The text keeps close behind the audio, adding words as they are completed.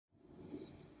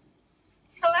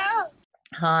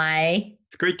Hi.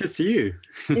 It's great to see you.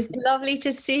 It's lovely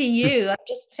to see you. I'm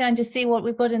just trying to see what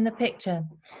we've got in the picture.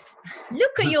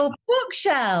 Look at your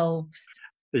bookshelves.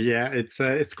 Yeah,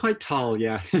 it's quite tall,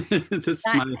 yeah. This is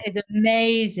That my is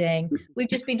amazing. We've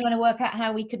just been trying to work out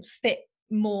how we could fit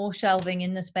more shelving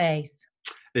in the space.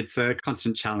 it's a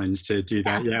constant challenge to do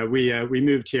Yeah, that. Yeah, we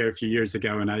moved here a few years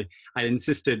ago, and I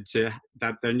insisted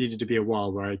that there needed to be a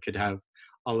wall where I could have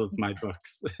all of my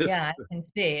books. yeah, I can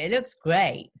see. It looks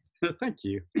great. Thank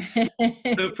you.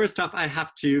 So first off, I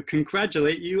have to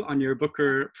congratulate you on your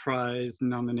Booker Prize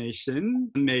nomination.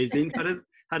 Amazing.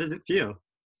 How does it feel?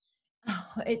 Oh,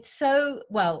 it's so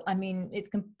well. I mean,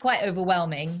 it's quite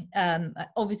overwhelming. I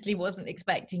obviously wasn't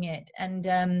expecting it, and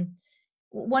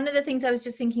one of the things I was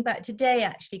just thinking about today,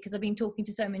 actually, because I've been talking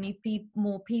to so many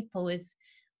more people, is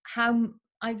how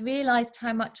I realised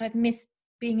how much I've missed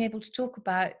being able to talk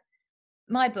about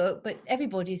my book, but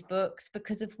everybody's books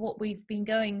because of what we've been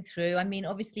going through. I mean,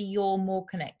 obviously, you're more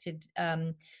connected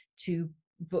to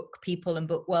book people and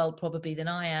book world probably than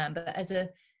I am, but as a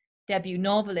debut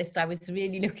novelist, I was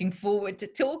really looking forward to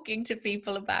talking to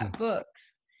people about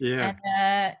books. Yeah.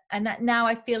 And that now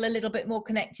I feel a little bit more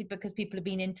connected because people have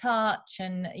been in touch,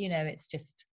 and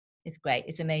it's great,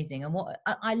 it's amazing. And what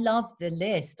I love the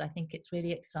list. I think it's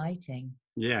really exciting.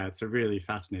 Yeah, it's a really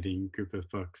fascinating group of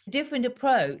books. Different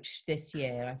approach this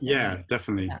year, I think. Yeah,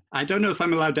 definitely. Yeah. I don't know if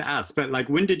I'm allowed to ask, but like,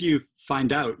 when did you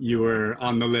find out you were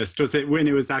on the list? Was it when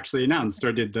it was actually announced,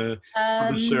 or did the Um,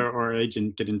 publisher or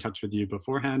agent get in touch with you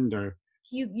beforehand? Or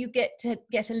you get to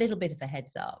get a little bit of a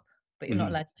heads up, but you're not Mhm.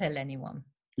 allowed to tell anyone.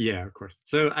 Yeah, of course.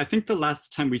 So I think the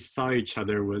last time we saw each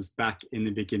other was back in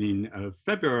the beginning of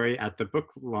February at the book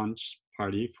launch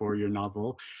party for your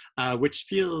novel, which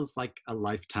feels like a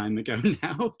lifetime ago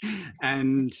now.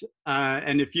 And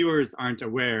if viewers aren't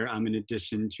aware, in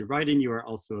addition to writing, you are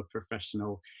also a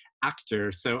professional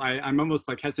actor. So I'm almost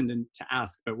like hesitant to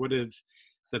ask, but what have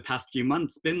the past few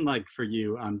months been like for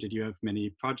you? Did you have many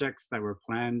projects that were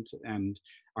planned and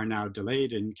are now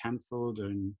delayed and cancelled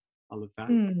and all of that?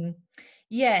 Mm.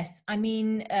 Yes, I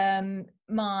mean,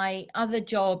 my other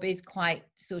job is quite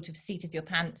sort of seat of your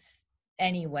pants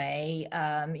anyway.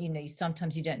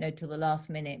 Sometimes you don't know till the last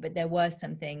minute, but there were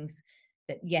some things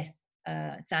that, yes,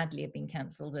 sadly have been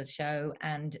cancelled, a show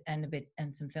and a bit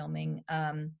and some filming,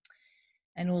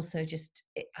 and also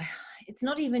it's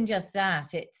not even just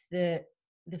that; it's the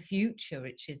future,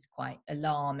 which is quite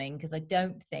alarming because I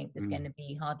don't think there's going Mm, to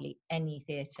be hardly any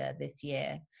theatre this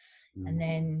year. And mm.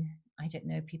 then I don't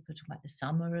know, people talk about the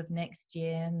summer of next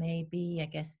year, maybe, I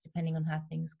guess, depending on how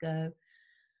things go.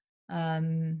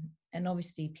 And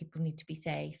obviously, people need to be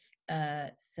safe.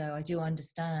 So I do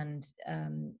understand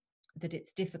that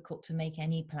it's difficult to make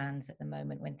any plans at the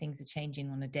moment when things are changing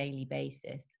on a daily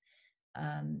basis.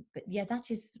 But yeah,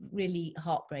 that is really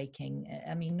heartbreaking.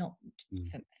 I mean, not Mm,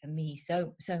 for me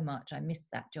so much. I miss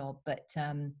that job, but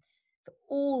for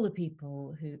all the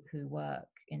people who work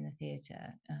in the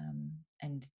theatre,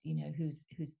 and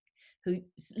who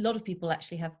a lot of people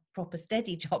actually have proper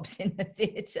steady jobs in the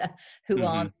theatre who mhm,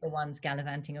 aren't the ones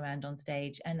gallivanting around on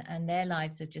stage, and their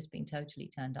lives have just been totally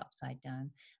turned upside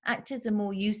down. Actors are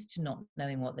more used to not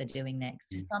knowing what they're doing next.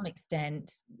 To mm, some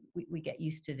extent, we get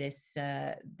used to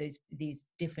these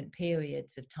different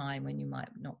periods of time when you might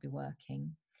not be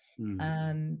working.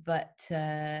 mm,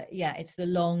 Yeah, it's the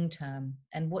long term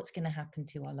and what's going to happen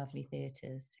to our lovely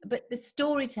theatres. But the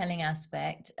storytelling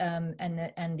aspect, and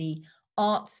the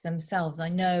arts themselves, I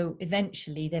know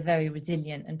eventually they're very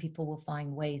resilient and people will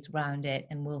find ways around it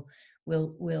and will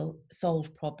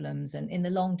solve problems. And in the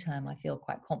long term, I feel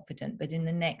quite confident. But in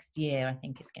the next year, I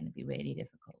think it's going to be really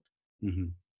difficult. mhm.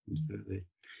 Mm. Absolutely.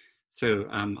 So,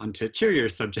 on to cheerier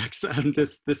subjects.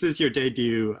 This is your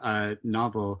debut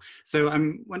novel. So,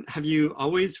 have you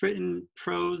always written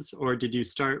prose, or did you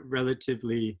start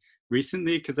relatively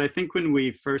recently? Because I think when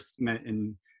we first met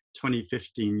in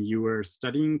 2015, you were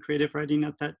studying creative writing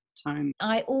at that time.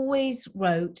 I always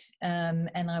wrote, and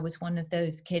I was one of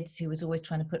those kids who was always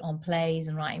trying to put on plays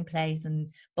and writing plays and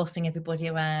bossing everybody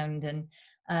around. And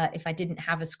if I didn't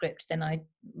have a script, then I'd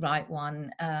write one.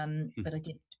 But I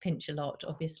did pinch a lot,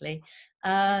 obviously.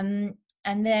 Um,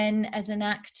 and then as an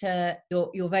actor,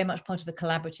 you're very much part of a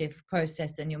collaborative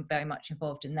process, and you're very much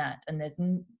involved in that. And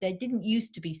there didn't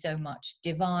used to be so much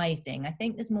devising. I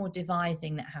think there's more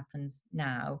devising that happens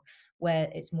now, where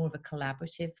it's more of a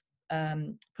collaborative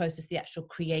process, the actual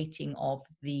creating of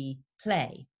the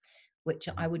play, which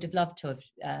I would have loved to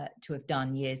have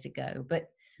done years ago. But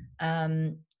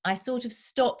I sort of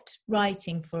stopped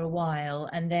writing for a while,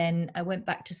 and then I went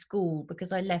back to school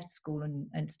because I left school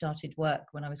and started work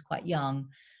when I was quite young.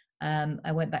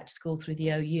 I went back to school through the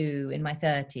OU in my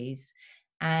 30s.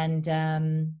 And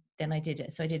then I did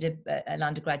it. So I did an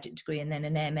undergraduate degree and then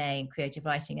an MA in creative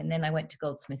writing. And then I went to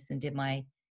Goldsmiths and did my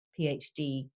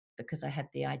PhD because I had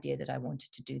the idea that I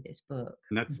wanted to do this book.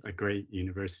 And that's a great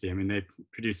university. I mean, they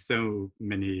produce so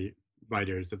many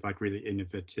writers of like really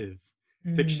innovative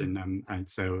fiction. And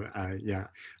so, yeah,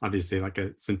 obviously like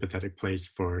a sympathetic place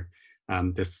for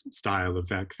this style of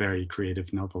like very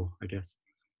creative novel, I guess.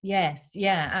 Yes,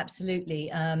 yeah,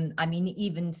 absolutely. I mean,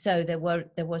 even so, there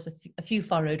was a few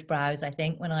furrowed brows, I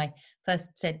think, when I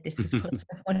first said this was what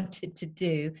I wanted to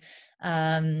do.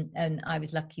 And I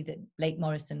was lucky that Blake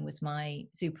Morrison was my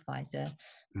supervisor.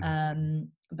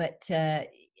 But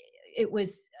it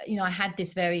was, you know, I had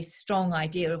this very strong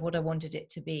idea of what I wanted it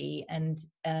to be, and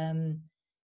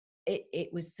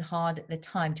it was hard at the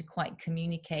time to quite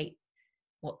communicate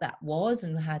what that was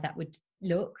and how that would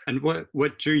look. And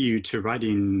what drew you to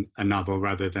writing a novel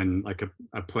rather than like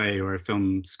a play or a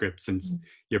film script, since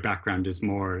your background is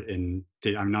more in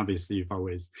I mean, obviously you've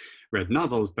always read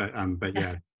novels, but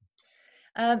yeah.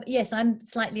 Yes, I'm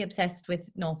slightly obsessed with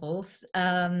novels.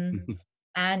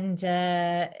 And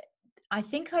I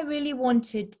think I really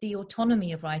wanted the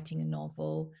autonomy of writing a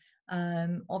novel.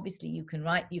 Obviously you can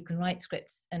write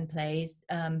scripts and plays,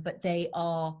 but they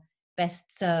are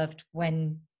best served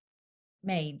when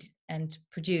made and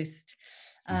produced.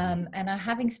 And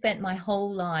having spent my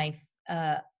whole life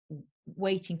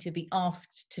waiting to be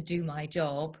asked to do my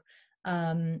job,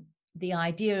 the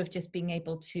idea of just being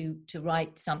able to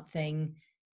write something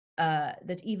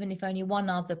that even if only one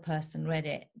other person read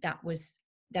it, that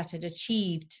had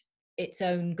achieved its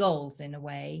own goals in a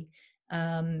way,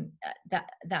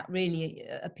 that really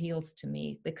appeals to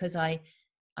me, because I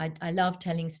love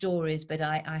telling stories, but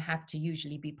I have to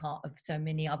usually be part of so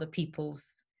many other people's.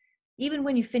 Even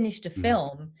when you finished a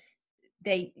film,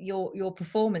 your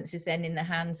performance is then in the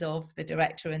hands of the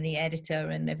director and the editor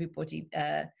and everybody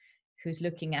who's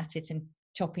looking at it and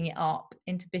chopping it up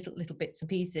into little bits and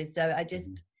pieces. So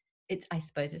I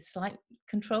suppose it's a slight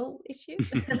control issue.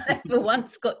 I for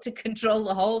once got to control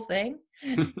the whole thing.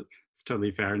 It's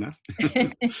totally fair enough.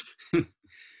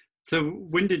 So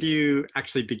when did you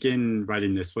actually begin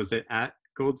writing this? Was it at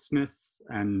Goldsmiths?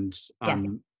 And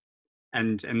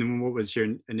and then what was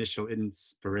your initial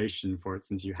inspiration for it,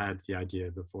 since you had the idea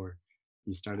before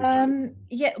you started?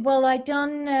 Yeah, well, I'd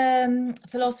done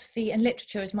philosophy and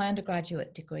literature as my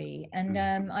undergraduate degree, and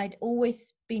I'd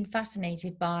always been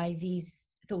fascinated by these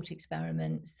thought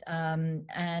experiments,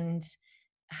 and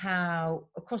how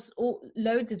across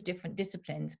loads of different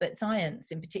disciplines, but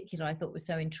science in particular I thought was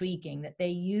so intriguing, that they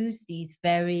use these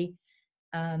very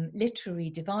literary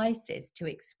devices to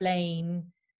explain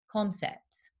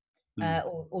concepts,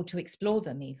 or to explore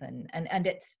them even, and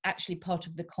it's actually part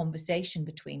of the conversation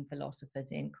between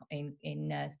philosophers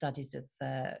in studies of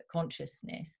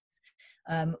consciousness,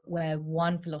 where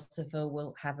one philosopher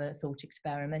will have a thought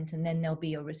experiment and then there'll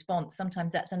be a response.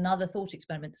 Sometimes that's another thought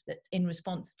experiment that's in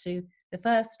response to the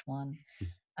first one.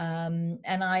 And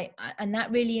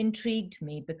that really intrigued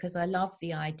me, because I love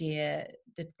the idea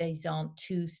that these aren't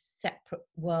two separate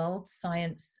worlds,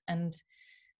 science and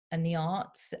the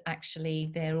arts, that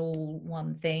actually they're all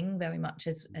one thing, very much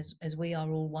as we are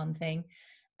all one thing.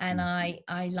 And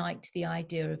I liked the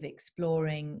idea of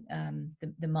exploring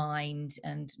the mind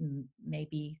and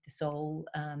maybe the soul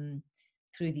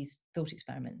through these thought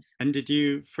experiments. And did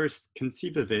you first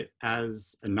conceive of it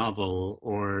as a novel,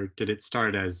 or did it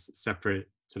start as separate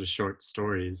sort of short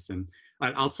stories? And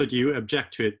also, do you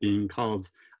object to it being called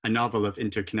a novel of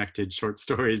interconnected short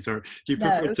stories, or do you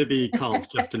prefer it to be called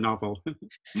just a novel?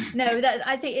 No, that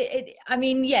I think I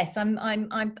mean, yes,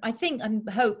 I think I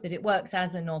hope that it works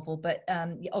as a novel, but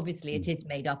obviously it is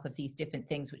made up of these different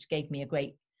things, which gave me a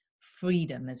great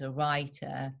freedom as a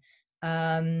writer.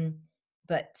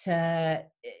 But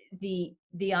the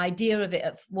idea of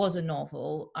it was a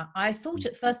novel. I thought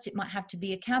at first it might have to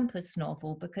be a campus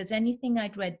novel, because anything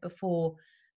I'd read before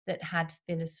that had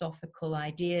philosophical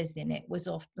ideas in it was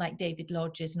off, like David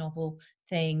Lodge's novel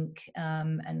Think,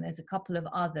 and there's a couple of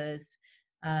others,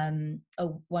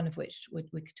 one of which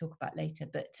we could talk about later.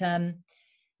 But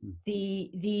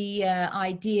the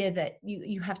idea that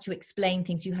you have to explain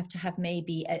things, you have to have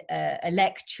maybe a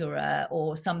lecturer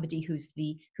or somebody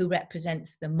who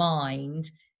represents the mind,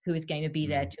 who is going to be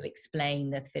there to explain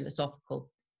the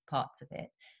philosophical parts of it,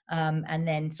 and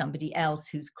then somebody else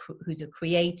who's a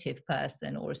creative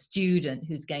person or a student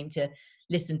who's going to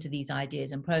listen to these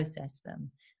ideas and process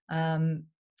them.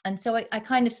 And so I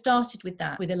kind of started with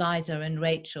that, with Eliza and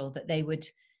Rachel, that they would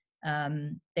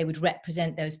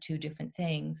represent those two different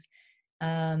things.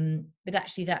 But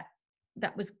actually that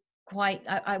was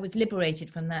I was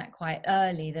liberated from that quite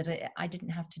early, that I didn't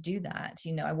have to do that.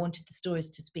 I wanted the stories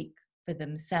to speak for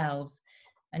themselves.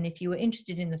 And if you were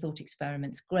interested in the thought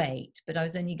experiments, great, but I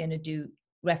was only going to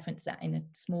reference that in a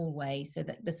small way so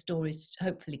that the stories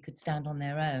hopefully could stand on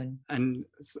their own. And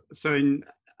so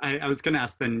I was going to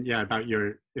ask then, yeah, about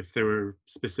if there were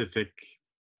specific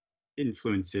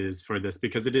influences for this,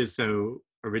 because it is so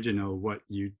original what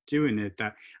you do in it,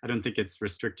 that I don't think it's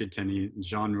restricted to any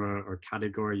genre or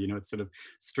category. It sort of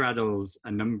straddles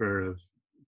a number of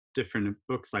different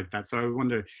books like that. So I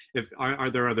wonder if are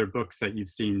there other books that you've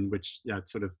seen which, yeah,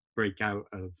 sort of break out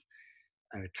of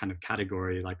a kind of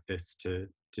category like this to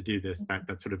do this,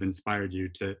 that sort of inspired you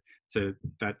to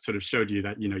that sort of showed you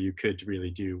that you could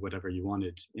really do whatever you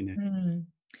wanted in it. Mm.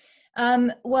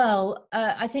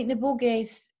 I think the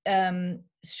Borges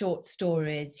short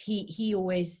stories, he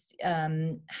always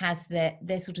has their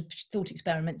sort of thought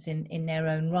experiments in their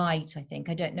own right. I think,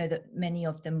 I don't know that many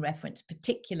of them reference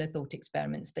particular thought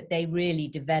experiments, but they really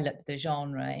develop the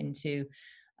genre into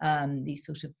these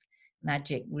sort of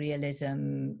magic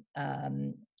realism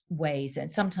ways,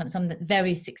 and sometimes some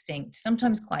very succinct,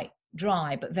 sometimes quite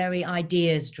dry, but very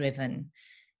ideas driven,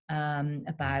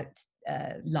 about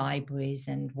libraries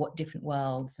and what different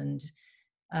worlds, and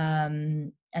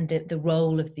the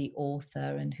role of the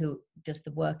author, and who does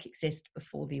the work exist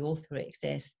before the author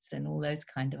exists, and all those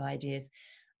kind of ideas.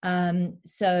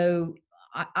 So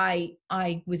I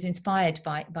was inspired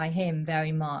by him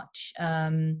very much.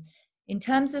 In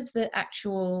terms of the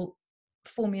actual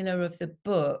formula of the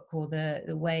book, or the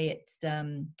way it's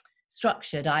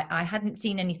structured, I hadn't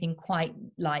seen anything quite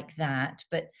like that,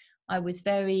 but I was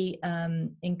very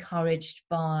encouraged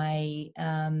by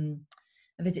a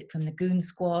visit from the Goon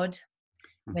Squad,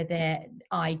 where their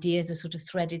ideas are sort of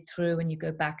threaded through, and you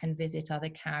go back and visit other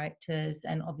characters,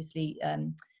 and obviously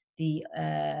the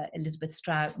Elizabeth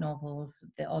Strout novels,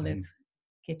 the Olive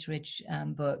Kitteridge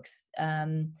books,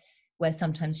 where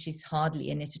sometimes she's hardly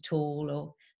in it at all,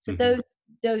 or so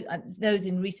those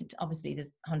in recent, obviously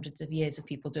there's hundreds of years of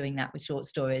people doing that with short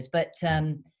stories, but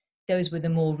those were the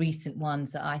more recent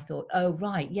ones that I thought, oh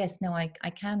right, yes, no, I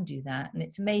can do that. And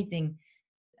it's amazing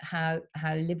how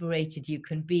liberated you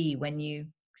can be when you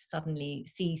suddenly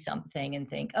see something and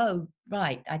think, oh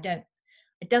right,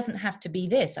 it doesn't have to be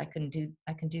this, I can do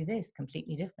this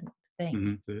completely different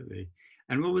thing. Absolutely.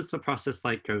 And what was the process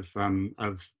like of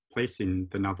placing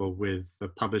the novel with the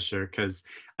publisher? Because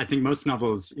I think most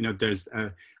novels, there's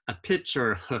a pitch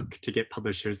or a hook to get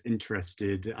publishers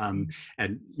interested,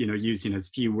 and using as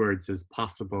few words as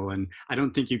possible. And I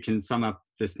don't think you can sum up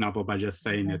this novel by just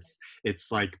saying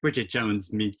it's like Bridget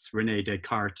Jones meets Rene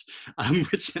Descartes,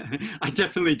 which I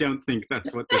definitely don't think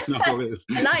that's what this novel is.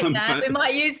 I like that. We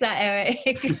might use that,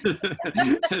 Eric.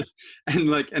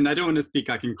 and I don't want to speak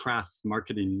like in crass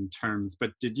marketing terms,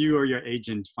 but did you or your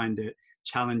agent find it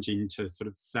challenging to sort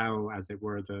of sell, as it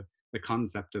were, the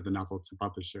concept of the novel to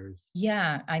publishers?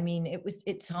 Yeah, I mean, it was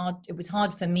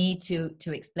hard for me to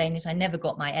explain it. I never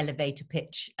got my elevator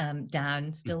pitch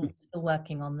down. Still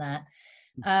working on that.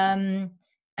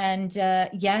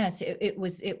 Yes, it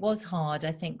was hard.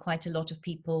 I think quite a lot of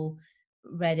people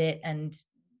read it, and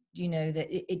that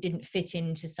it didn't fit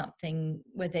into something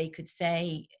where they could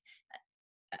say,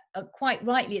 quite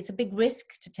rightly, it's a big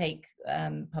risk to take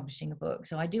publishing a book.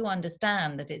 So I do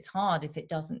understand that it's hard if it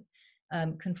doesn't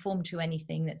conform to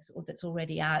anything that's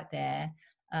already out there.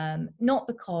 Not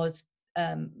because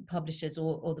publishers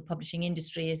or the publishing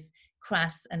industry is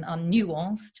crass and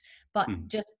unnuanced, but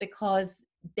just because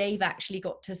they've actually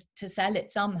got to sell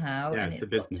it somehow. Yeah, and it's a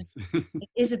business. It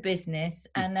is a business,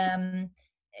 and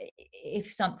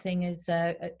if something has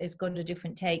got a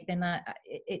different take, then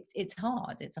it's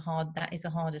hard. That is a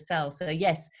harder sell. So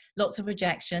yes, lots of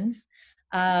rejections,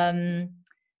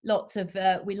 lots of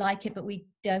we like it, but we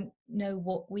don't know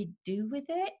what we do with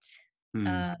it.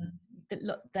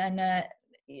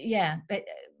 But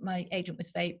my agent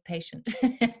was very patient.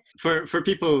 For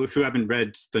people who haven't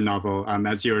read the novel,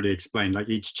 as you already explained, like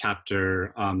each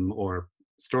chapter or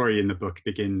story in the book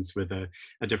begins with a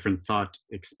different thought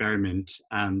experiment.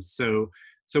 So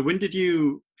when did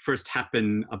you first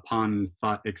happen upon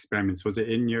thought experiments? Was it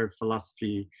in your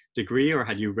philosophy degree, or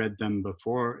had you read them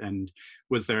before? And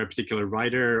was there a particular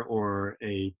writer or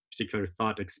a particular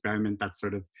thought experiment that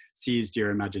sort of seized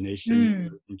your imagination?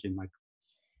 Thinking like,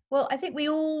 well, I think we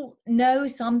all know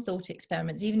some thought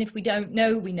experiments, even if we don't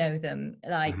know we know them.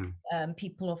 Like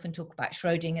people often talk about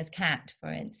Schrodinger's cat,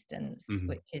 for instance,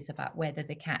 which is about whether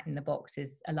the cat in the box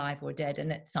is alive or dead.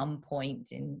 And at some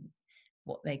point in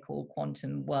what they call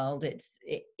quantum world,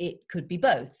 it could be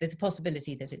both. There's a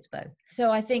possibility that it's both. So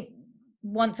I think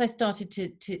once I started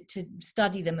to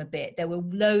study them a bit, there were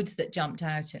loads that jumped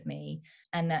out at me,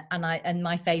 and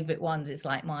my favorite ones, it's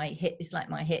like my hit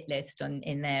list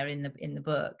in there in the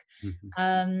book.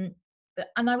 Mhm.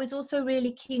 And I was also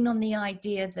really keen on the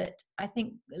idea that I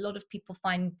think a lot of people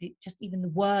find just even the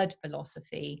word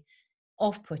philosophy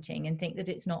off-putting and think that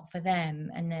it's not for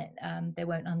them, and that they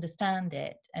won't understand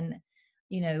it. And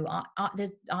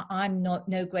I'm not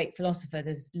no great philosopher.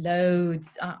 There's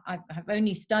loads. I've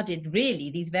only studied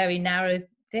really these very narrow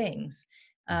things.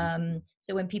 Mhm.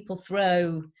 So when people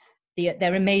throw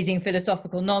their amazing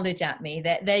philosophical knowledge at me,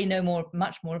 that they know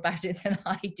much more about it than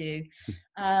I do.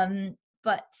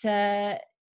 But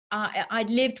I'd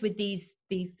lived with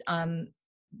these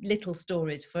little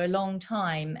stories for a long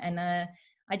time, and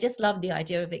I just loved the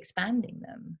idea of expanding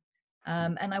them.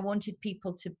 And I wanted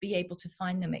people to be able to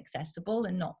find them accessible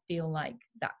and not feel like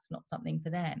that's not something for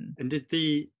them. And did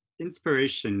the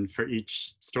inspiration for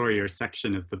each story or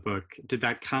section of the book, did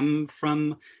that come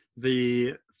from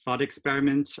the thought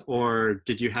experiment, or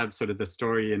did you have sort of the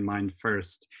story in mind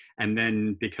first, and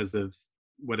then because of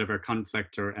whatever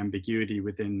conflict or ambiguity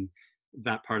within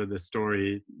that part of the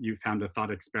story, you found a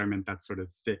thought experiment that sort of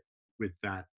fit with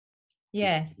that? Is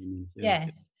Yes, what I mean? Yeah.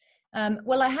 yes.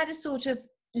 Well, I had a sort of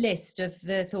list of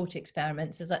the thought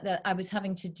experiments as like that I was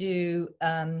having to do.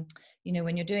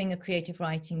 When you're doing a creative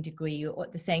writing degree,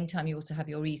 at the same time you also have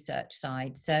your research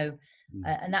side. So,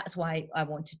 Mm. and that's why I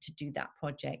wanted to do that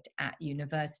project at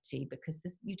university, because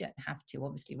you don't have to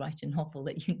obviously write a novel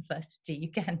at university.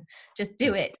 You can just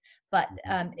do it. But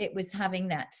Mhm. it was having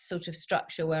that sort of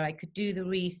structure where I could do the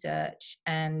research,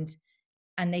 and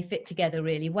they fit together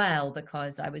really well,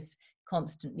 because I was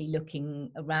constantly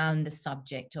looking around the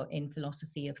subject, or in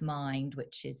philosophy of mind,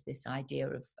 which is this idea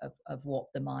of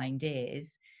what the mind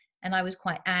is. And I was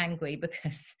quite angry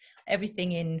because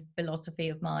everything in philosophy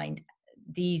of mind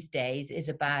these days is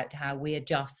about how we are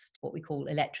just what we call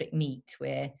electric meat.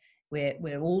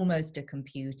 We're almost a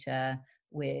computer.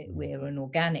 Mm. We're an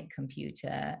organic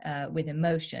computer with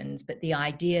emotions, but the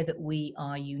idea that we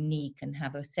are unique and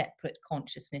have a separate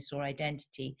consciousness or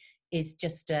identity is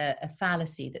just a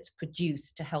fallacy that's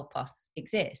produced to help us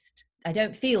exist. I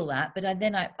don't feel that, but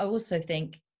I also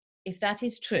think, if that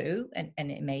is true, and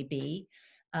it may be,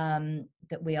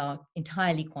 that we are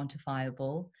entirely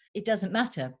quantifiable, it doesn't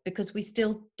matter, because we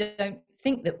still don't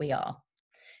think that we are.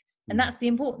 And Mm. that's the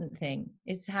important thing,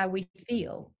 is how we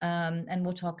feel, and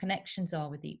what our connections are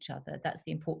with each other. That's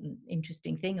the important,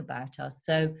 interesting thing about us.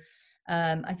 So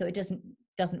I thought it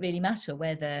doesn't really matter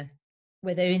whether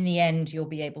in the end you'll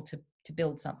be able to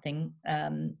build something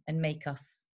and make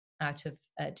us out of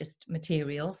just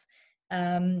materials,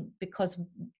 because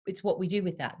it's what we do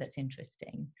with that that's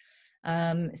interesting.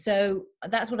 So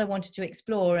that's what I wanted to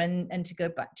explore. And to go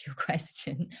back to your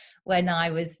question, when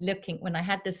I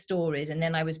had the stories, and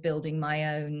then I was building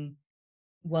my own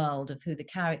world of who the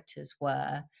characters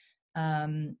were,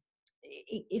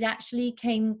 it actually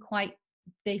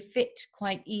they fit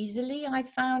quite easily. I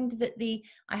found that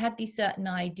I had these certain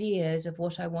ideas of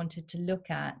what I wanted to look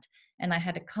at, and I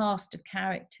had a cast of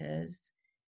characters,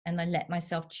 and I let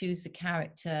myself choose the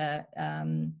character,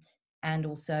 and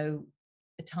also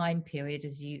a time period.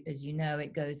 As you know,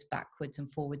 it goes backwards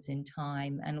and forwards in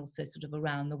time, and also sort of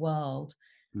around the world.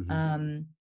 Mhm. um,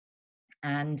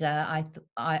 and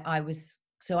I was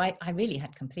so I really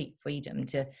had complete freedom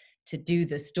to do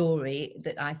the story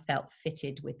that I felt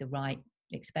fitted with the right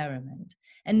experiment.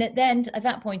 And then at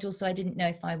that point also, I didn't know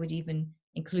if I would even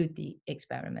include the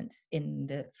experiments in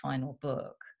the final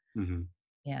book. Mhm.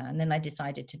 Yeah, and then I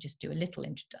decided to just do a little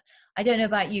introduction. I don't know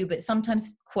about you, but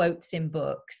sometimes quotes in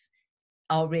books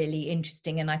are really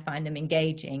interesting and I find them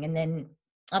engaging. And then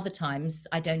other times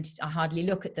I hardly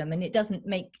look at them, and it doesn't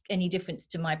make any difference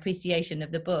to my appreciation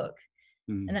of the book.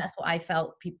 And Mm. that's what I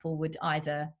felt, people would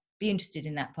either be interested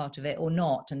in that part of it or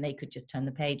not, and they could just turn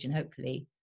the page, and hopefully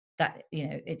that,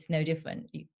 it's no different.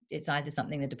 It's either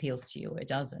something that appeals to you or it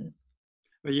doesn't.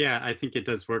 But yeah, I think it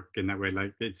does work in that way.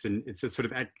 Like it's a sort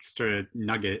of extra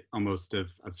nugget almost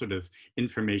of sort of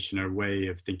information or way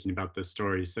of thinking about the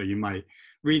story. So you might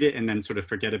read it and then sort of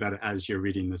forget about it as you're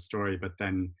reading the story. But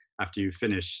then after you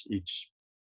finish each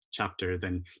chapter,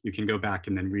 then you can go back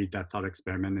and then read that thought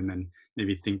experiment and then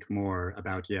maybe think more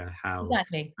about, yeah, how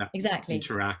Exactly, that exactly.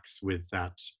 interacts with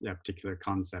that, yeah, particular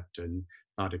concept and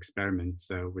thought experiment.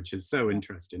 So which is so Yeah.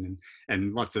 interesting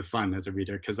and lots of fun as a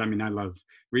reader, because I mean I love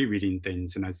rereading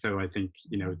things, and I think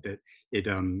that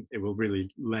it will really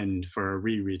lend for a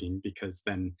rereading, because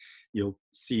then you'll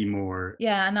see more.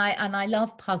 Yeah, and I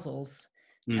love puzzles.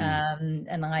 Mm.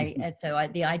 And so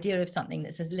the idea of something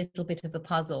that's a little bit of a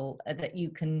puzzle, that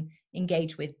you can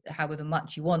engage with however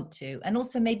much you want to. And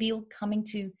also maybe you're coming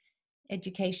to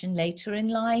education later in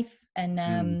life. And,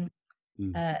 Mm,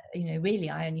 mm. you know, really,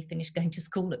 I only finished going to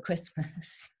school at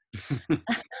Christmas.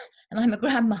 And I'm a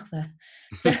grandmother.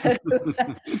 So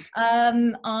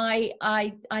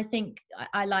I think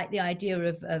I like the idea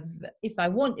of if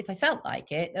I felt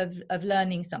like it, of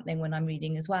learning something when I'm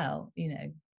reading as well, you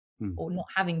know, Mm, or not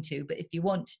having to, but if you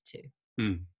wanted to.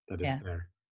 mm, that is Yeah. there.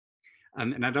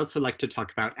 And I'd also like to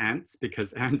talk about ants,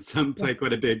 because ants play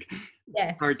quite a big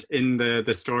part Yes. in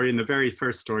the story. And the very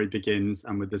first story begins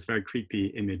with this very creepy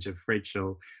image of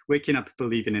Rachel waking up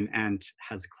believing an ant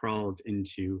has crawled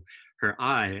into her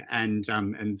eye. And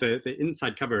the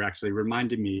inside cover actually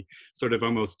reminded me sort of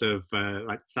almost of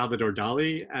like Salvador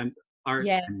Dali and art.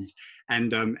 And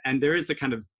Yes. and there is a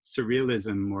kind of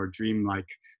surrealism or dreamlike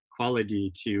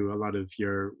quality to a lot of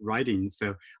your writing.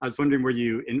 So I was wondering, were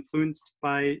you influenced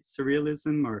by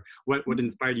surrealism, or what Mm.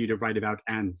 inspired you to write about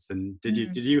ants? And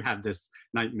Mm. did you have this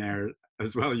nightmare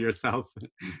as well yourself?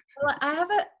 Well, I have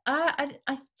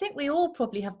I think we all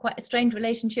probably have quite a strange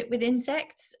relationship with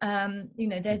insects. You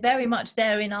know, they're very much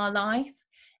there in our life,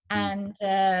 Mm.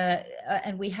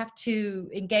 and we have to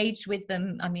engage with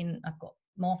them. I mean, I've got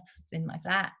moths in my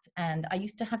flat, and I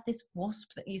used to have this wasp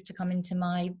that used to come into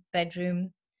my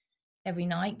bedroom every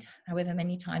night, however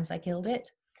many times I killed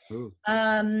it. Oh.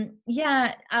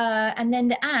 Yeah, and then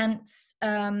the ants.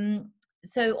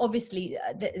 So obviously,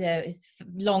 there is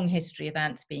long history of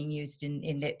ants being used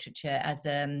in literature as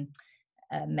a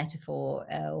metaphor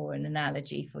or an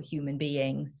analogy for human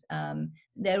beings.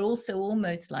 They're also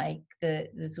almost like the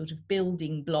sort of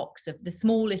building blocks of the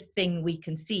smallest thing we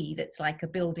can see. That's like a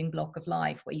building block of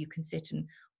life, where you can sit and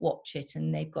watch it,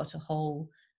 and they've got a whole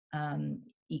um,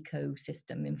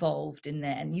 ecosystem involved in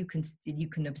there, and you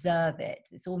can observe it.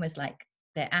 It's almost like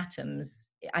they're atoms.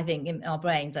 I think in our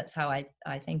brains, that's how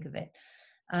I think of it.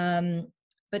 Um,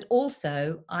 but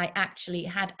also, I actually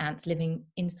had ants living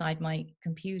inside my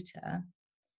computer,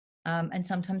 and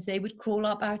sometimes they would crawl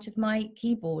up out of my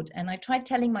keyboard. And I tried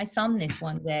telling my son this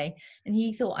one day, and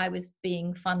he thought I was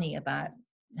being funny about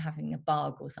having a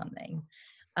bug or something.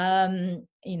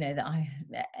 You know, that I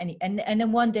and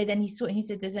then one day, then he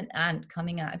said, "There's an ant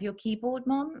coming out of your keyboard,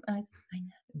 Mom." I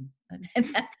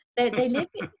know. They live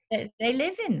they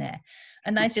live in there,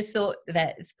 and I just thought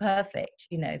that it's perfect.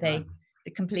 You know, Wow.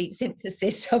 the complete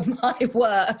synthesis of my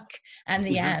work and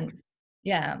the Yeah. ants.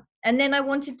 Yeah. And then I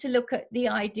wanted to look at the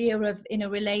idea of, in a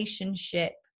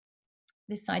relationship,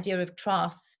 this idea of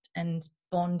trust and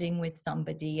bonding with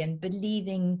somebody and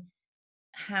believing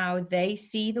how they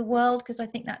see the world, because I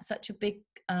think that's such a big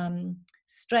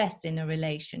stress in a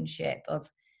relationship. Of,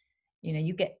 you know,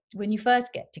 you get, when you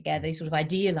first get together, you sort of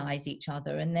idealize each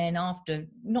other, and then after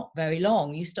not very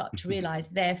long you start to realize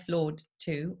they're flawed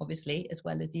too, obviously, as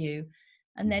well as you.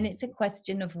 And then Mhm. it's a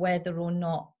question of whether or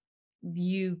not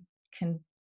you can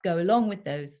go along with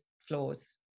those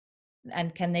flaws,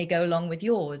 and can they go along with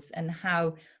yours, and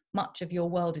how much of your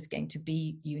world is going to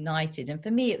be united. And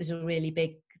for me, it was a really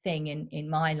big thing in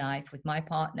my life with my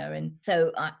partner. And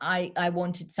so I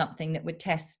wanted something that would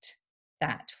test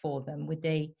that for them.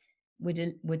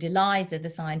 Would Eliza, the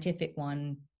scientific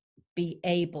one, be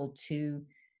able to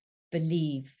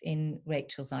believe in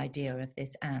Rachel's idea of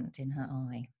this ant in her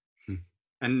eye? Hmm.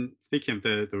 And speaking of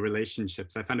the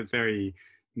relationships, I found it very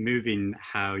moving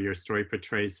how your story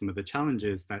portrays some of the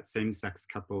challenges that same-sex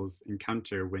couples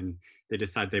encounter when they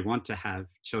decide they want to have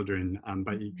children,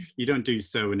 but Mhm. you don't do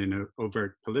so in an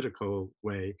overt political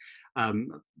way.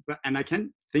 And I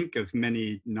can't think of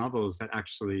many novels that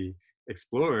actually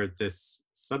explore this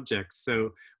subject.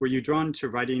 So were you drawn to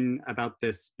writing about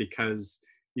this because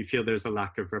you feel there's a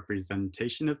lack of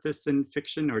representation of this in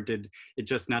fiction, or did it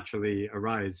just naturally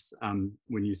arise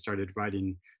when you started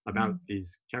writing about Mm.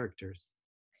 these characters?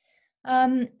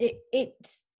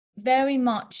 It's very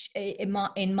much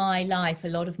in my life. A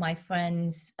lot of my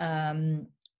friends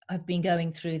have been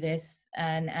going through this,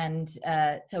 and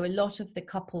so a lot of the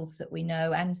couples that we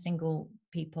know and single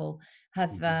people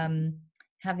Mhm.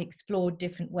 have explored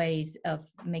different ways of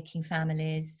making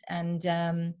families, and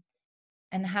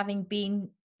having been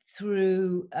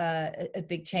through a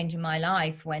big change in my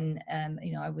life when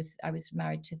you know, I was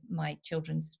married to my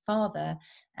children's father,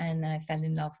 and I fell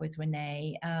in love with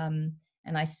Renee,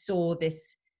 and I saw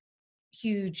this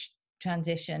huge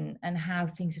transition and how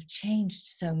things have changed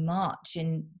so much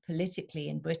in politically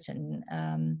in Britain,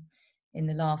 in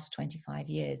the last 25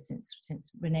 years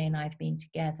since Renee and I have been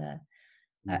together.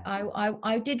 Mm.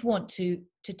 I did want to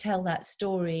tell that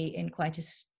story in quite a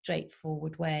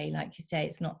straightforward way. Like you say,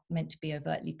 it's not meant to be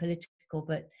overtly political,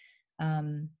 but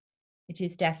it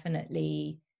is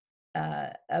definitely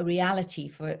a reality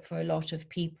for a lot of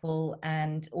people,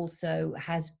 and also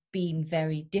has been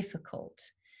very difficult.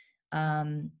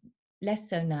 Um, Less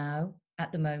so now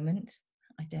at the moment.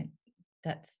 I don't.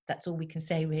 That's all we can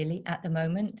say really at the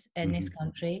moment in this Mhm.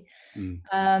 country. Mm.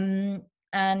 Um,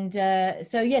 and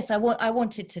so yes, I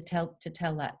wanted to tell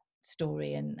that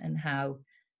story, and how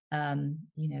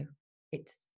you know,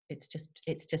 it's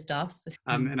just us.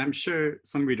 And I'm sure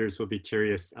some readers will be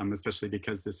curious, especially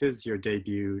because this is your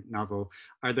debut novel.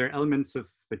 Are there elements of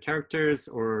the characters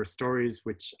or stories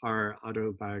which are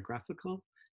autobiographical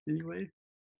in any way?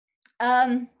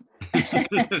 Um,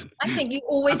 I think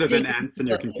Other than ants in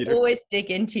your you computer? always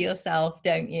dig into yourself,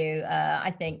 don't you?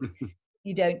 I think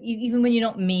you don't, even when you're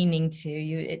not meaning to,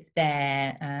 it's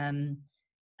there.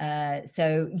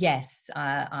 So yes,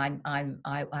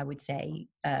 I would say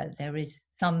there is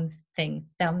some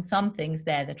things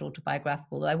there that are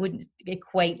autobiographical. I wouldn't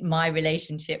equate my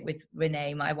relationship with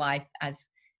Renee, my wife, as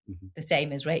Mhm. the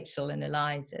same as Rachel and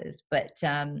Eliza's, but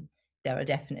there are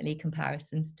definitely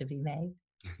comparisons to be made.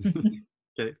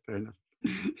 Okay, fair enough.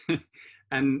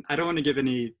 And I don't want to give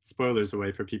any spoilers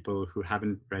away for people who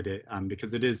haven't read it,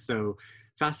 because it is so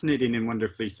fascinating and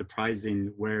wonderfully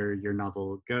surprising where your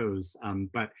novel goes.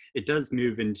 But it does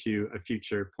move into a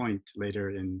future point later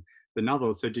in the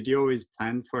novel. So did you always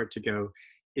plan for it to go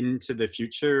into the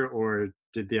future, or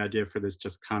did the idea for this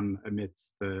just come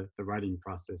amidst the writing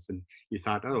process and you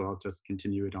thought, oh, I'll just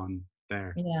continue it on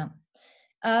there? Yeah.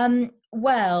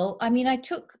 Well, I mean, I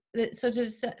took the sort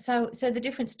of, so the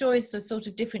different stories are sort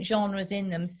of different genres in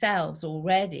themselves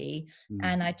already, Mm,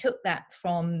 and I took that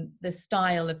from the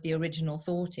style of the original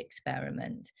thought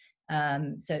experiment.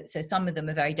 So some of them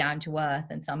are very down to earth,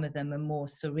 and some of them are more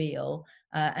surreal,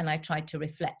 and I tried to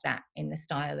reflect that in the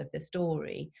style of the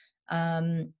story.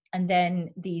 And then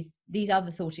these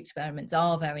other thought experiments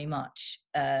are very much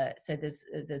so.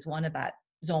 There's one about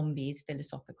zombies.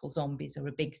 Philosophical zombies are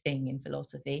a big thing in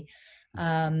philosophy.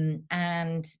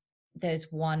 And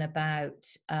there's one about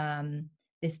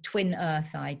this twin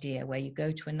Earth idea, where you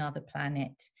go to another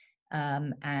planet,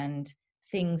 and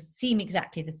things seem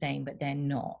exactly the same, but they're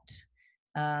not.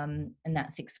 And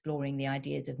that's exploring the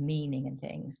ideas of meaning and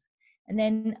things. And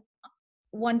then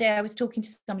one day I was talking to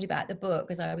somebody about the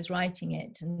book as I was writing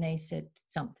it, and they said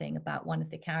something about one of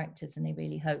the characters, and they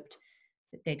really hoped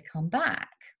that they'd come back.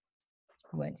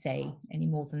 I won't say any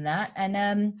more than that. And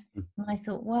mm, I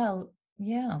thought, well,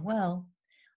 yeah, well,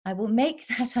 I will make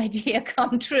that idea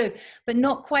come true, but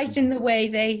not quite in the way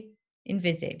they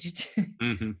envisaged.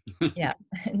 mhm. Yeah.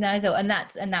 No, I thought,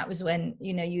 and that was when,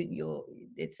 you know, you're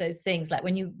it's those things like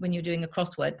when you're doing a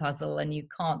crossword puzzle and you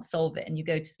can't solve it, and you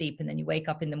go to sleep and then you wake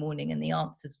up in the morning and the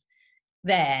answer's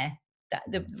there. That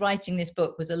the writing this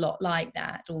book was a lot like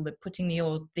that, all the putting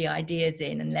the ideas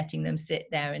in and letting them sit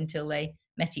there until they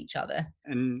met each other.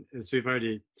 And as we've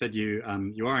already said, you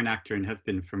are an actor and have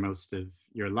been for most of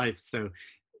your life. So,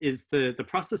 is the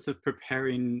process of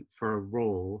preparing for a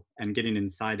role and getting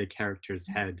inside a character's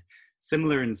head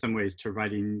similar in some ways to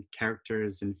writing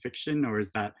characters in fiction, or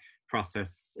is that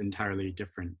process entirely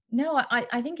different? No,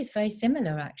 I think it's very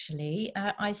similar actually.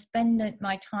 I spend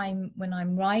my time when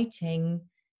I'm writing.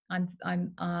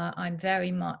 I'm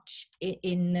very much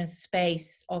in the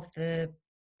space of the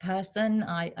person.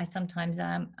 I sometimes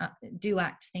do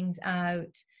act things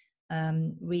out,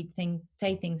 read things,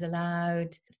 say things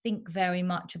aloud, think very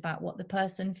much about what the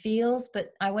person feels.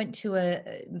 But I went to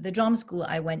the drama school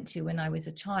I went to when I was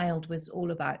a child was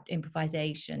all about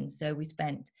improvisation. So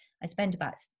I spent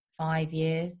about 5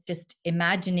 years just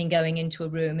imagining going into a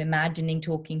room, imagining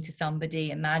talking to somebody,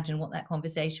 imagine what that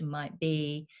conversation might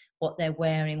be, what they're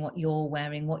wearing, what you're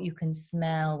wearing, what you can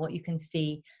smell, what you can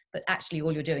see. But actually,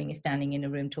 all you're doing is standing in a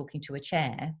room talking to a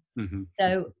chair. Hmm.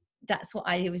 So that's what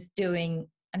I was doing.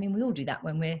 I mean, we all do that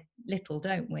when we're little,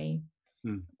 don't we?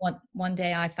 Mm. One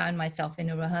day I found myself in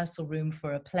a rehearsal room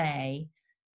for a play,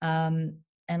 um,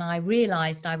 and I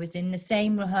realized I was in the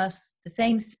same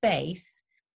space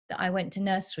that I went to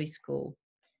nursery school.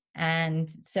 And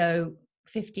so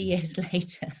 50 years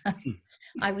later,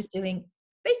 I was doing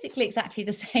basically exactly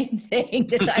the same thing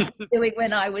that I was doing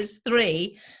when I was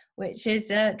 3, which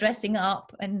is dressing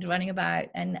up and running about.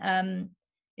 And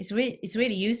it's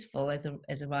really useful as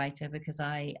a writer, because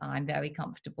I'm very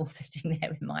comfortable sitting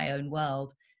there in my own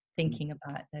world thinking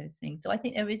about those things. So I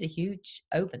think there is a huge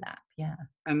overlap. Yeah.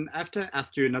 And I have to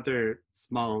ask you another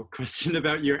small question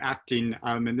about your acting.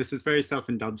 And this is very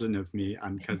self-indulgent of me,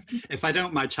 because if I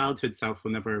don't, my childhood self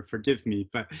will never forgive me.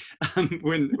 But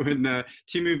when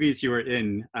two movies you were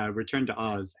in, Return to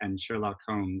Oz and Sherlock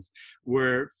Holmes,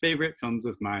 were favorite films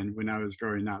of mine when I was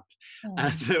growing up. Oh.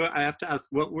 So I have to ask,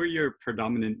 what were your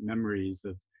predominant memories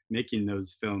of making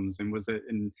those films, and was it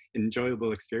an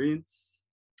enjoyable experience?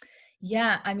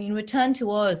 Yeah, I mean, Return to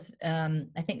Oz,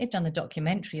 I think they've done a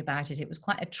documentary about it. It was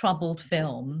quite a troubled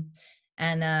film.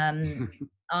 And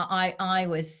I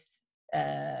was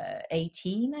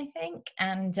 18, I think.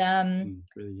 And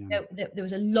Really young. there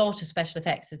was a lot of special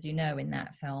effects, as you know, in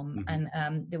that film. Hmm.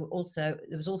 And there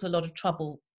was also a lot of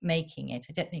trouble making it.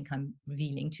 I don't think I'm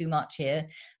revealing too much here.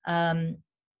 Um,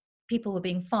 People were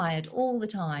being fired all the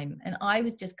time. And I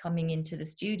was just coming into the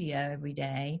studio every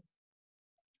day.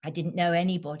 I didn't know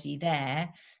anybody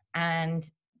there, and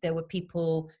there were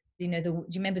people. Do you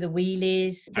remember the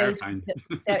wheelies? Those, Terrifying.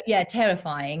 yeah,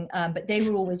 terrifying. But they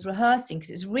were always rehearsing because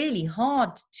it's really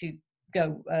hard to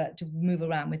go to move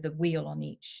around with a wheel on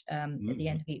each at the Mm.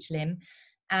 end of each limb.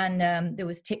 And there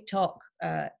was TikTok.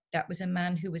 That was a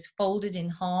man who was folded in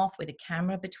half with a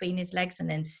camera between his legs and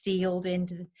then sealed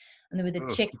into the. And there were the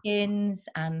Oh. chickens,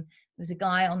 and there was a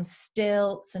guy on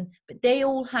stilts, but they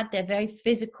all had their very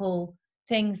physical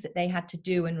things that they had to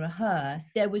do and rehearse.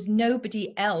 There was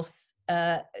nobody else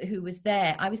who was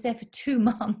there. I was there for 2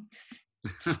 months.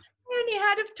 I only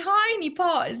had a tiny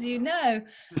part, as you know.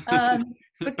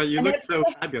 But you look so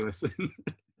fabulous.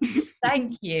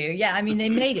 Thank you. Yeah, I mean, they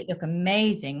made it look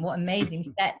amazing. What amazing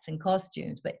sets and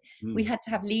costumes. But we Mm, had to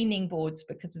have leaning boards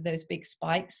because of those big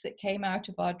spikes that came out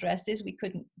of our dresses. We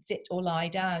couldn't sit or lie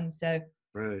down, so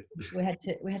right. we had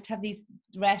to have these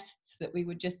rests that we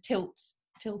would just tilt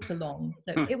along.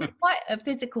 So it was quite a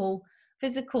physical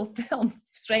film,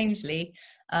 strangely.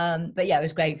 But yeah, it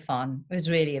was great fun. It was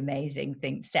really amazing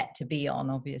thing set to be on,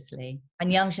 obviously.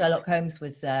 And young Sherlock Holmes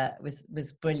was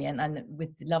brilliant, and with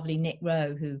lovely Nick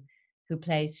Rowe who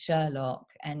plays Sherlock.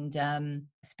 And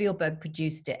Spielberg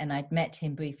produced it, and I'd met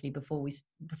him briefly before we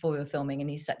were filming, and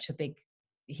he's such a big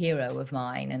hero of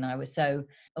mine, and I was so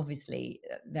obviously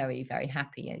very, very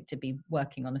happy to be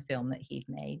working on a film that he'd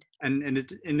made. And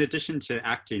in addition to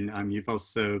acting, you've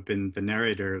also been the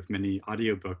narrator of many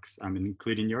audiobooks,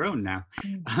 including your own now.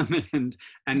 Mm.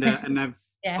 And I've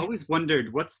Yeah. always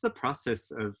wondered, what's the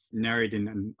process of narrating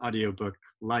an audiobook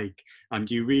like?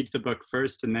 Do you read the book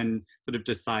first and then sort of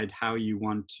decide how you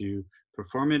want to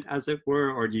perform it, as it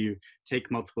were, or do you take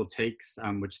multiple takes,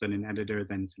 which then an editor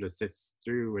then sort of sifts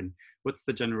through? And what's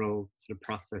the general sort of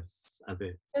process of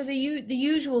it? So the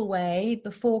usual way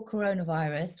before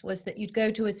coronavirus was that you'd go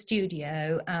to a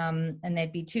studio, and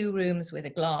there'd be 2 rooms with a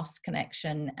glass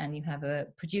connection, and you have a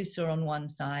producer on one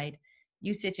side.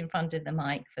 You sit in front of the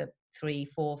mic for 3,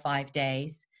 4, 5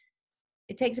 days.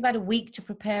 It takes about a week to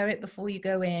prepare it before you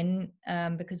go in,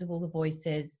 because of all the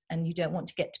voices, and you don't want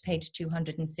to get to page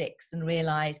 206 and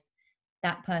realize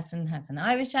that person has an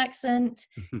Irish accent,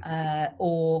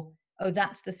 or oh,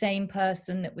 that's the same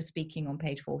person that was speaking on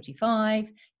page 45.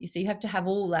 So you have to have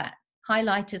all that.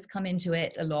 Highlighters come into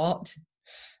it a lot,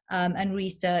 and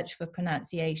research for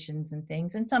pronunciations and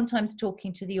things, and sometimes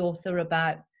talking to the author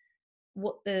about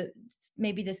what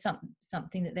maybe there's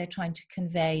something that they're trying to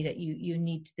convey, that you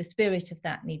need, the spirit of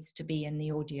that needs to be in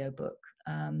the audiobook.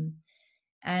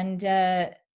 And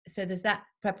so there's that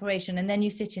preparation, and then you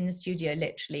sit in the studio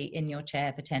literally in your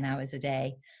chair for 10 hours a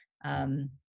day, and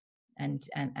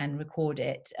record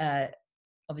it.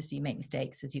 Obviously you make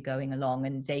mistakes as you're going along,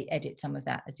 and they edit some of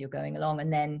that as you're going along,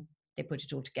 and then they put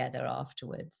it all together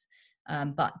afterwards.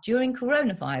 But during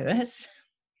coronavirus,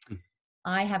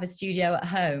 I have a studio at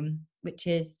home, which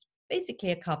is basically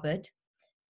a cupboard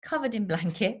covered in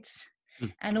blankets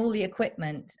and all the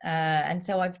equipment. And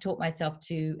so I've taught myself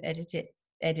to edit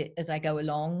as I go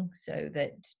along, so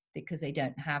that, because they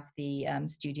don't have the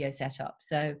studio set up.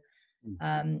 So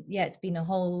yeah, it's been a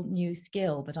whole new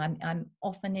skill, but I'm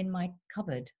often in my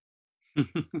cupboard.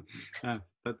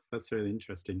 That's really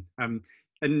interesting.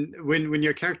 And when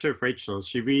your character of Rachel,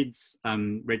 she reads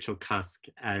Rachel Cusk,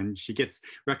 and she gets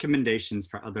recommendations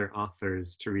for other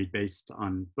authors to read based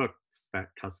on books that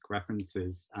Cusk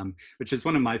references, which is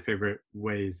one of my favorite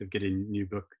ways of getting new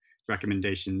book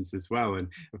recommendations as well. And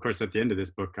of course, at the end of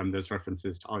this book, there's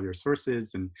references to all your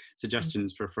sources and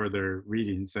suggestions for further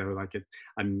reading. So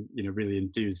I'm really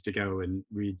enthused to go and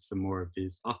read some more of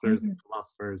these authors and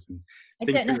philosophers and I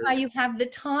don't know how thinkers. you have the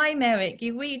time, Eric.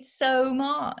 You read so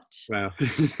much. Well,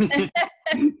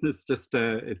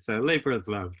 it's a labor of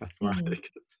love. That's why.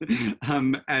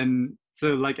 And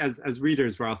so, like, as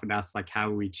readers, we're often asked like how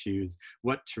we choose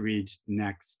what to read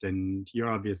next, and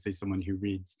you're obviously someone who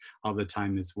reads all the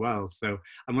time as well. So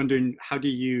I'm wondering, how do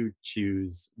you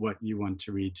choose what you want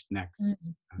to read next?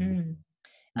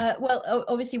 Well,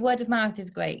 obviously, word of mouth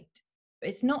is great.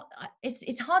 It's not.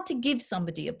 It's hard to give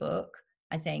somebody a book,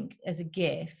 I think, as a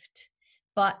gift,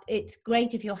 but it's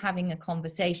great if you're having a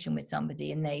conversation with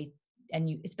somebody and and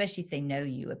you, especially if they know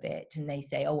you a bit and they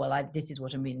say, oh well, this is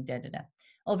what I'm reading, da da da.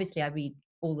 Obviously I read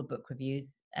all the book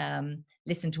reviews,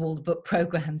 listen to all the book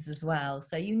programs as well,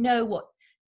 so you know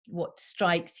what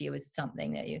strikes you as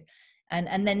something that you,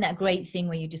 and then that great thing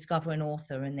where you discover an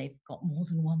author and they've got more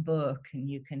than one book and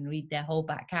you can read their whole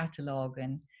back catalogue,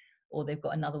 and or they've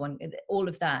got another one. All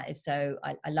of that is so,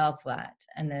 I love that,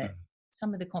 and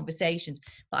some of the conversations.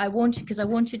 But I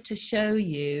wanted to show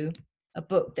you a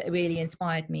book that really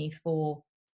inspired me for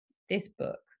this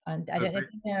book, and I don't know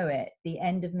if you know it, The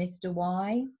End of Mr.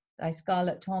 Y by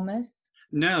Scarlett Thomas.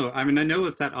 No, I mean, I know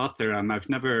of that author. I've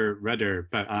never read her,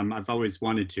 but I've always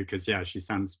wanted to, because yeah, she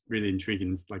sounds really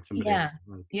intriguing, like somebody.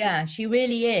 Yeah, she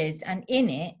really is. And in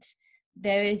it,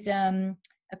 there is a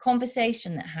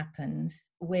conversation that happens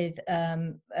with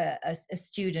a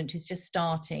student who's just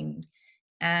starting,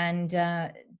 and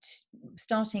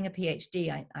starting a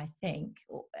PhD, I think,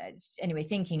 or anyway,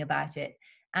 thinking about it.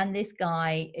 And this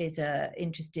guy is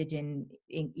interested in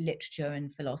literature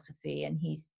and philosophy,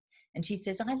 and she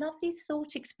says, I love these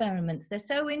thought experiments. They're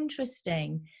so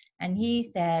interesting. And he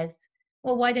says,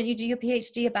 well, why don't you do your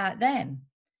PhD about them?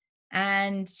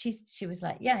 And she was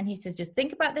like, yeah. And he says, just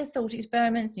think about their thought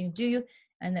experiments, and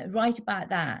and write about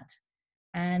that.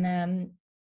 And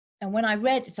when I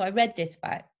read this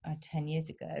about 10 years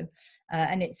ago,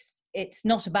 and it's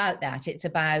not about that. It's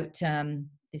about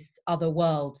this other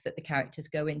world that the characters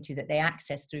go into, that they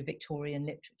access through Victorian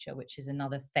literature, which is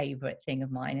another favorite thing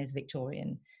of mine, is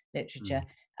Victorian literature.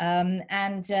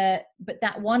 But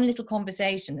that one little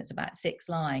conversation that's about 6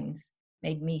 lines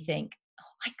made me think,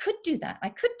 oh, I could do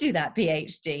that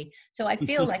PhD. So I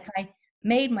feel like I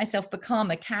made myself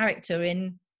become a character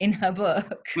in her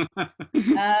book.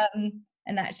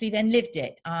 And actually then lived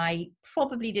it. I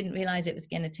probably didn't realize it was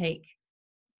going to take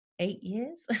 8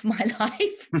 years of my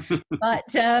life.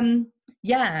 But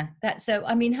yeah, that's so,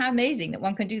 I mean, how amazing that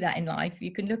one can do that in life.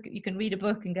 You can read a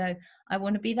book and go, I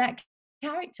want to be that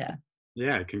character.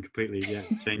 Yeah, it can completely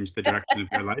change the direction of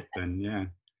your life then. Yeah.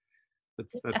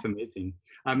 That's amazing.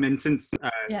 And since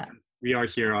we are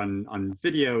here on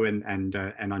video and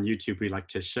on YouTube, we like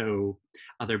to show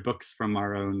other books from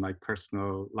our own like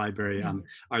personal library.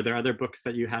 Are there other books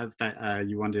that you have that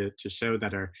you wanted to show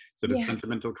that are sort of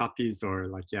sentimental copies, or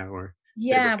like well,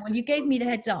 you gave me the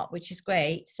heads up, which is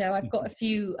great. So I've got a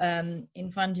few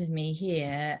in front of me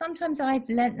here. Sometimes I've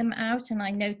lent them out, and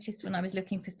I noticed when I was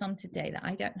looking for some today that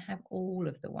I don't have all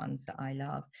of the ones that I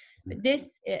love. But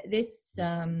this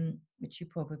which you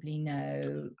probably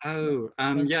know. Oh,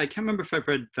 yeah, I can't remember if I've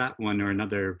read that one or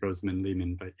another Rosamund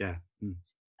Lehman, but yeah.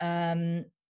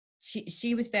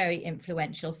 She was very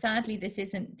influential. Sadly, this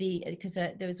isn't because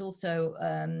there was also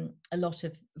a lot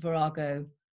of Virago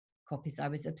copies. I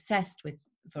was obsessed with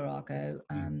Virago.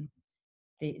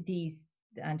 These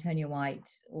Antonia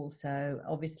White also,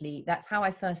 obviously, that's how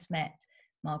I first met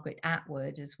Margaret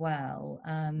Atwood as well.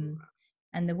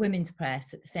 And the Women's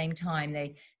Press at the same time,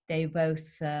 they both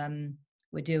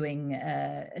were doing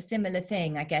a similar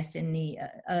thing, I guess, in the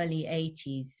early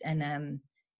 80s.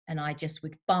 And I just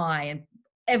would buy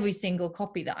every single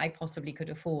copy that I possibly could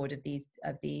afford of these,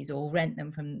 or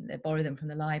borrow them from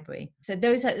the library. So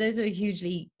those are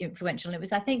hugely influential.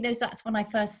 I think that's when I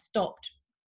first stopped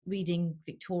reading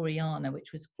Victoriana,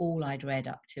 which was all I'd read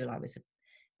up till I was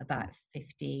about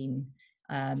 15.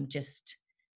 Just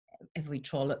every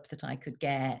trollop that I could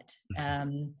get,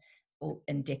 and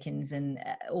Dickens and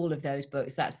all of those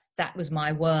books. That was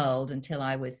my world until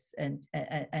I was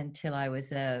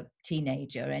a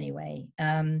teenager anyway.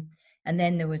 And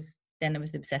then I was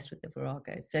obsessed with the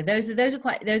Viragos. So those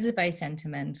are very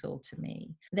sentimental to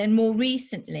me. Then more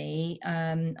recently,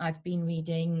 I've been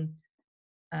reading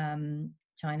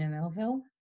China Melville.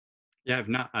 Yeah,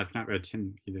 I've not read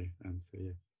him either. So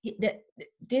yeah.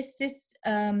 This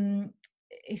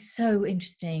is so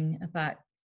interesting about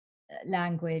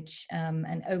language,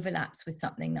 and overlaps with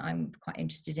something that I'm quite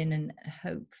interested in, and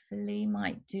hopefully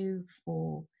might do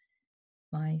for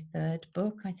my 3rd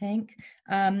book, I think.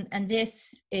 And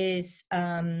this is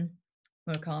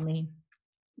Murakami.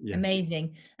 Yes.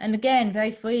 Amazing, and again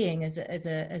very freeing as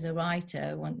a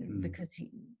writer, because he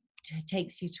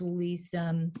takes you to all these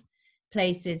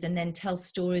places and then tells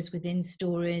stories within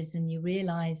stories, and you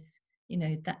realize,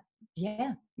 that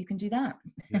you can do that.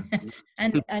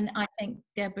 and I think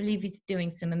Deborah Levy's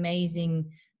doing some amazing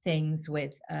things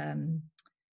with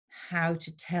how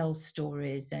to tell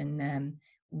stories and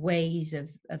ways of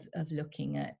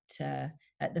looking at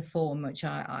the form, which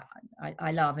I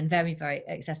love, and very, very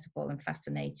accessible and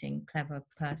fascinating, clever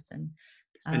person.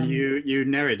 And you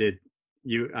narrated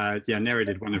you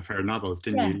narrated one of her novels,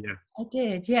 didn't Yeah, you? I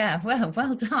did. Yeah.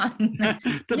 Well done. Yeah.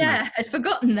 Doesn't matter. Yeah, I'd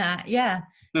forgotten that. Yeah.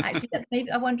 Actually, that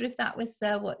maybe I wonder if that was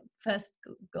what first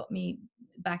got me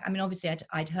back. I mean, obviously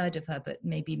I'd heard of her, but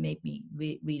maybe made me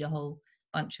read a whole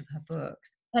bunch of her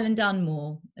books. Helen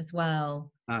Dunmore as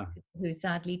well, Ah, who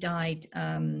sadly died,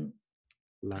 I think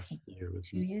last year, two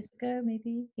wasn't years ago,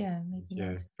 maybe. Yeah, it? maybe Yeah,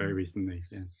 last very year. recently.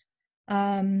 Yeah.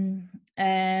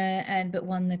 And but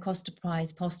won the Costa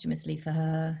Prize posthumously for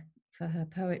her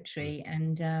Mm, poetry.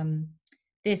 And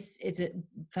this is a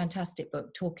fantastic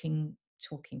book, talking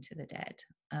to the dead.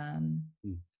 Um,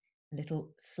 mm, a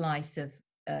little slice of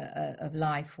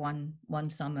life one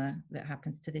summer that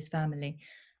happens to this family.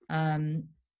 Um,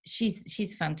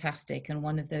 she's fantastic, and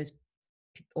one of those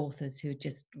authors who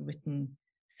just written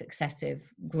successive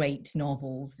great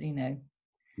novels,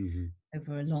 mhm,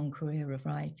 over a long career of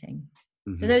writing.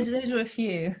 So mhm. those are a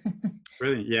few.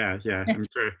 Brilliant. Yeah, yeah. I'm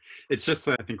sure. It's just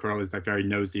that I think we're always like very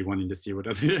nosy, wanting to see what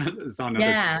other is on other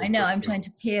Yeah, I people's know. books. I'm trying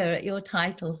to peer at your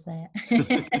titles there.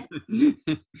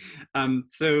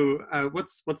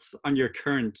 What's on your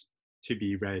current to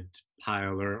be read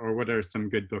pile, or what are some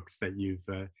good books that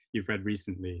you've read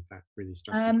recently that really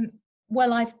struck you? um,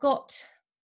 well, I've got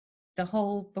the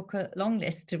whole book long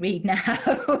list to read now.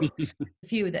 A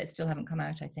few that still haven't come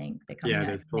out. I think they're coming Yeah, out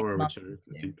there's next four month which or are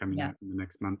I two. think coming Yeah. out in the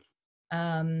next month.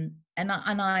 And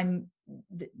I'm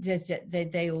just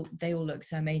they all look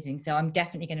so amazing. So I'm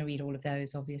definitely going to read all of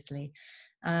those. Obviously.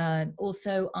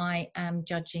 Also, I am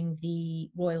judging the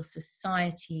Royal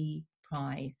Society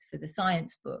Prize for the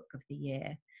Science Book of the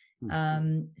Year.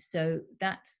 Hmm. So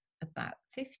that's about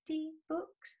 50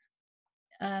 books.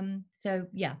 So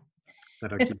yeah,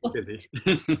 That'll it's keep you busy.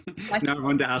 quite No, a I lot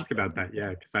wanted to to keep ask about on. that. Yeah,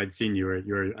 because I'd seen you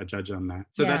were a judge on that.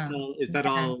 So that's Yeah, all. Is that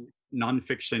yeah. all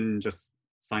nonfiction, just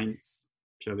science,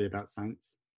 purely about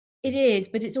science? It is,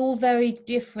 but it's all very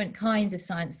different kinds of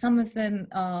science. Some of them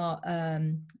are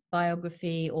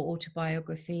biography or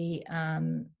autobiography.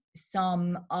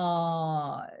 Some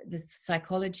are the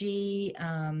psychology.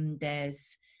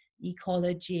 There's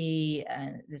ecology.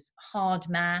 There's hard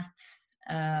maths,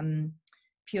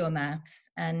 pure maths,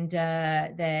 and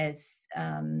there's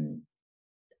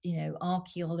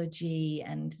archaeology,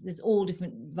 and there's all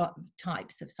different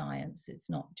types of science. It's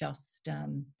not just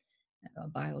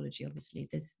biology. Obviously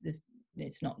there's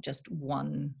it's not just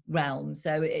one realm,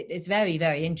 so it's very,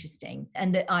 very interesting,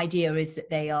 and the idea is that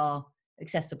they are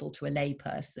accessible to a lay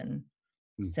person,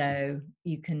 Hmm. so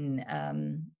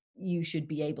you should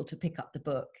be able to pick up the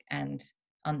book and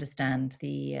understand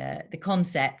the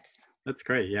concepts. That's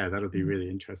great. Yeah, that'll be really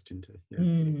interesting to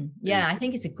yeah. Yeah, I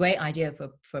think it's a great idea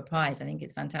for a prize. I think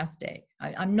it's fantastic.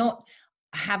 I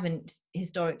haven't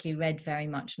historically read very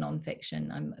much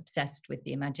nonfiction. I'm obsessed with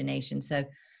the imagination, so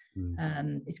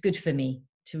Mm. it's good for me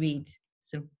to read.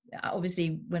 So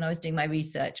obviously, when I was doing my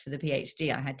research for the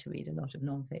PhD, I had to read a lot of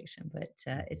nonfiction. But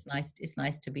it's nice. It's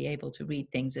nice to be able to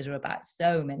read things that are about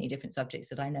so many different subjects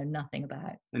that I know nothing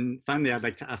about. And finally, I'd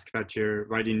like to ask about your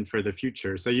writing for the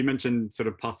future. So you mentioned sort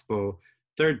of possible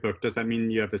third book. Does that mean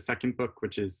you have a second book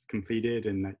which is completed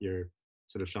and that you're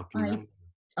sort of shopping I around?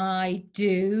 I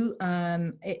do.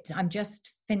 I'm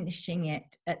just finishing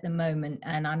it at the moment,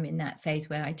 and I'm in that phase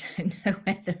where I don't know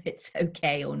whether it's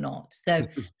okay or not. So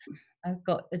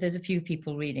there's a few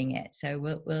people reading it, so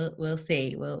we'll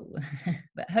see.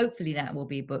 But hopefully that will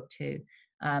be book two,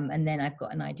 and then I've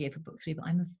got an idea for book three. But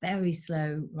I'm a very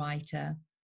slow writer.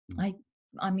 I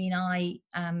I mean, I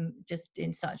am just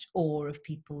in such awe of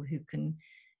people who can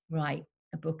write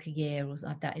a book a year, or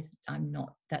that is,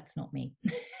 that's not me.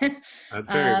 It's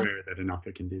very um, rare that an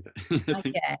author can do that. I I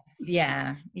think. guess,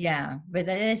 yeah, but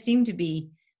there seem to be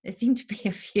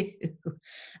a few.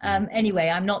 Mm, Anyway,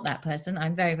 I'm not that person.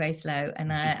 I'm very, very slow,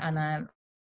 and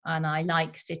I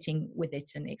like sitting with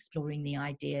it and exploring the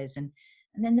ideas. And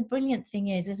then the brilliant thing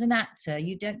is, as an actor,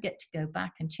 you don't get to go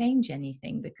back and change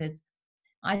anything, because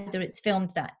either it's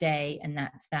filmed that day and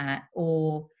that's that,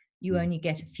 or you mm, only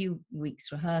get a few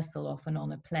weeks rehearsal often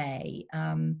on a play.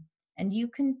 And you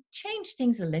can change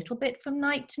things a little bit from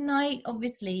night to night.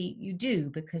 Obviously you do,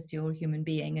 because you're a human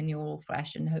being and you're all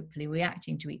fresh and hopefully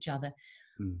reacting to each other.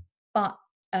 mm, But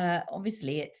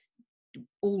obviously it's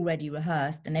already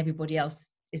rehearsed and everybody else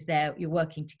is there, you're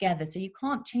working together, so you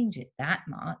can't change it that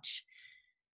much.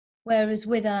 Whereas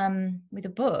with a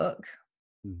book,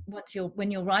 mm.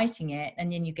 when you're writing it,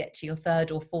 and then you get to your third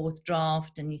or fourth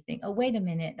draft and you think, oh, wait a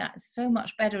minute, that's so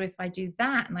much better if I do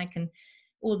that, and I can,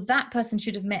 or that person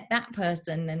should have met that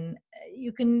person, and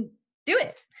you can do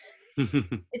it.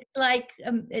 It's like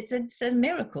it's a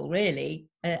miracle, really,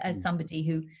 as Mm. somebody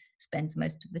who spends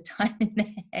most of the time in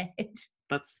their head.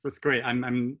 That's great.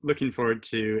 I'm looking forward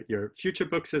to your future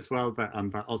books as well, but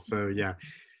also yeah,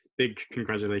 big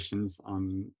congratulations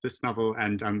on this novel,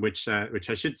 and which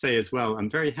I should say as well,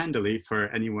 very handily for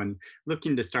anyone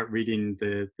looking to start reading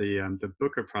the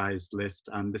Booker Prize list.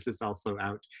 This is also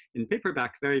out in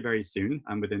paperback very soon,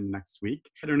 within next week.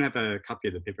 I don't have a copy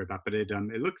of the paperback, but it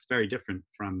looks very different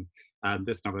from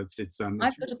this novel. It's I've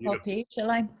got a beautiful. copy.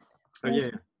 Shall I? Oh Where's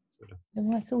yeah, my, sort of.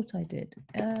 oh, I thought I did.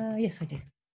 Yes, I did.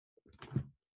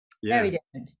 Yeah. Very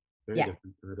different. Very Yeah,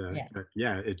 different, yeah, but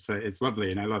yeah, it's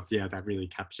lovely, and I love, yeah, that really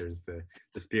captures the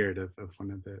spirit of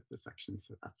one of the sections.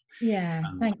 So that's yeah.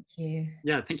 um, Thank you.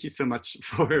 yeah, thank you so much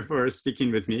for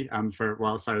speaking with me. For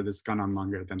while sorry this has gone on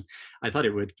longer than I thought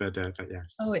it would, but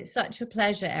yes, Oh, it's such a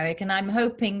pleasure, Eric. And I'm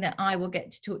hoping that I will get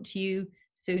to talk to you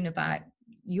soon about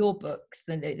your books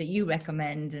that you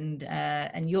recommend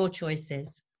and your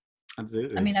choices. I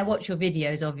absolutely. mean, I watch your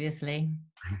videos, obviously.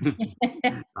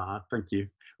 Thank you.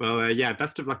 Well, yeah,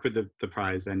 best of luck with the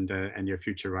prize and your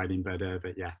future writing. But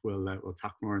yeah, we'll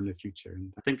talk more in the future.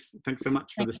 And thanks so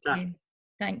much for Thank this chat. you.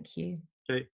 Thank you.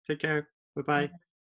 Okay, take care. Bye bye.